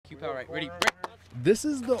Cue power right. Ready, break. This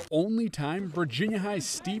is the only time Virginia High's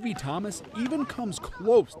Stevie Thomas even comes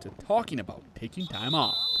close to talking about taking time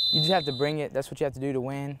off. You just have to bring it. That's what you have to do to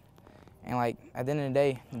win. And, like, at the end of the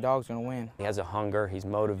day, the dog's going to win. He has a hunger. He's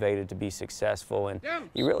motivated to be successful, and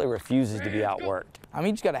he really refuses to be outworked. I mean,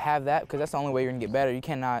 you just got to have that because that's the only way you're going to get better. You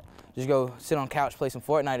cannot just go sit on the couch, play some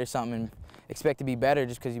Fortnite or something, and expect to be better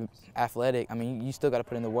just because you're athletic. I mean, you still got to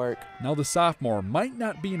put in the work. Now, the sophomore might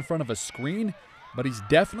not be in front of a screen, but he's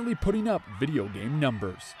definitely putting up video game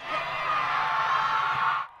numbers.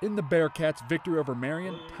 In the Bearcats' victory over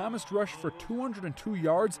Marion, Thomas rushed for 202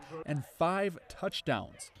 yards and 5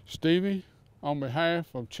 touchdowns. Stevie, on behalf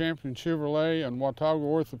of Champion Chevrolet and Watauga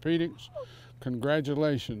Orthopedics,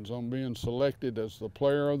 congratulations on being selected as the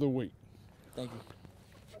Player of the Week. Thank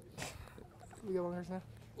you. We go on here now?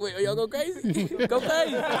 Wait, y'all go crazy? Go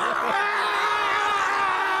crazy!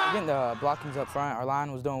 Getting the blockings up front, our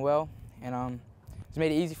line was doing well, and it's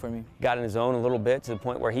made it easy for me. Got in his zone a little bit to the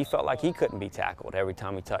point where he felt like he couldn't be tackled every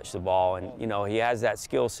time he touched the ball. And, you know, he has that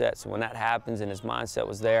skill set, so when that happens and his mindset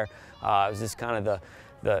was there, it was just kind of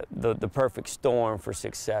the perfect storm for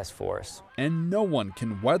success for us. And no one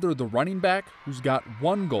can weather the running back who's got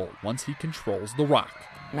one goal once he controls the rock.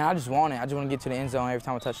 Man, I just want it. I just want to get to the end zone every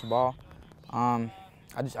time I touch the ball. I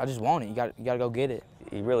just want it. You got to go get it.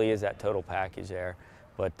 He really is that total package there.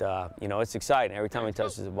 But, you know, it's exciting. Every time he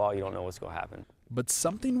touches the ball, you don't know what's going to happen. But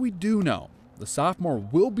something we do know, the sophomore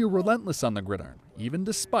will be relentless on the gridiron, even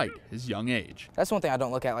despite his young age. That's one thing I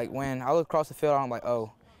don't look at. Like, when I look across the field, I'm like,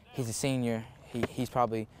 oh, he's a senior. He's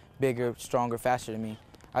probably bigger, stronger, faster than me.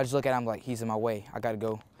 I just look at him like he's in my way. I got to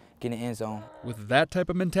go get in the end zone. With that type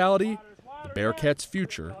of mentality, the Bearcats'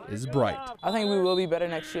 future is bright. I think we will be better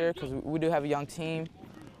next year because we do have a young team.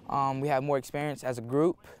 We have more experience as a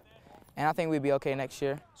group, and I think we'll be okay next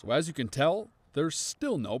year. So as you can tell, there's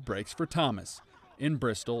still no breaks for Thomas. In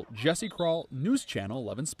Bristol, Jesse Krall, News Channel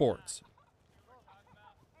 11 Sports.